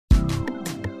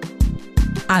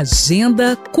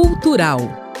Agenda Cultural.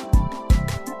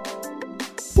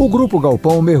 O Grupo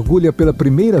Galpão mergulha pela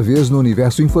primeira vez no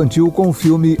universo infantil com o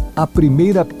filme A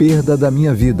Primeira Perda da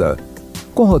Minha Vida.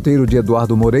 Com roteiro de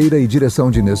Eduardo Moreira e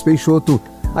direção de Inês Peixoto,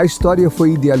 a história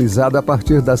foi idealizada a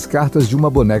partir das cartas de uma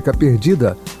boneca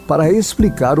perdida para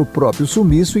explicar o próprio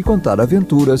sumiço e contar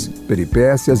aventuras,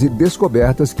 peripécias e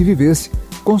descobertas que vivesse,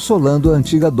 consolando a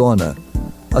antiga dona.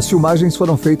 As filmagens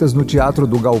foram feitas no Teatro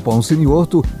do Galpão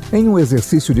Siniorto em um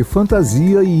exercício de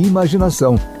fantasia e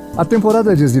imaginação. A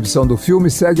temporada de exibição do filme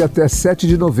segue até 7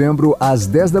 de novembro, às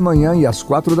 10 da manhã e às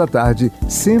 4 da tarde,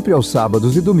 sempre aos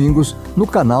sábados e domingos, no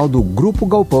canal do Grupo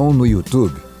Galpão no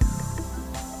YouTube.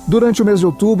 Durante o mês de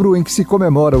outubro, em que se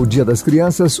comemora o Dia das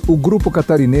Crianças, o grupo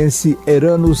catarinense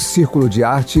Eranos Círculo de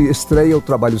Arte estreia o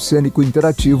trabalho cênico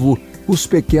interativo Os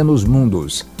Pequenos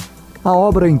Mundos. A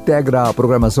obra integra a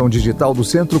programação digital do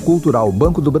Centro Cultural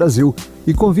Banco do Brasil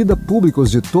e convida públicos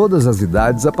de todas as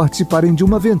idades a participarem de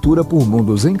uma aventura por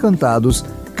mundos encantados,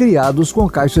 criados com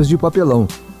caixas de papelão.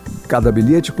 Cada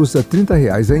bilhete custa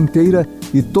R$30 a inteira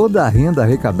e toda a renda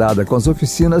arrecadada com as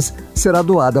oficinas será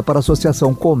doada para a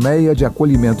Associação Colmeia de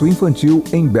Acolhimento Infantil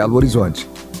em Belo Horizonte.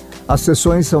 As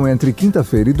sessões são entre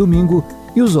quinta-feira e domingo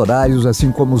e os horários,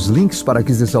 assim como os links para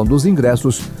aquisição dos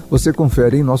ingressos, você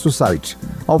confere em nosso site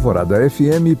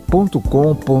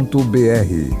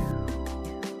alvoradafm.com.br.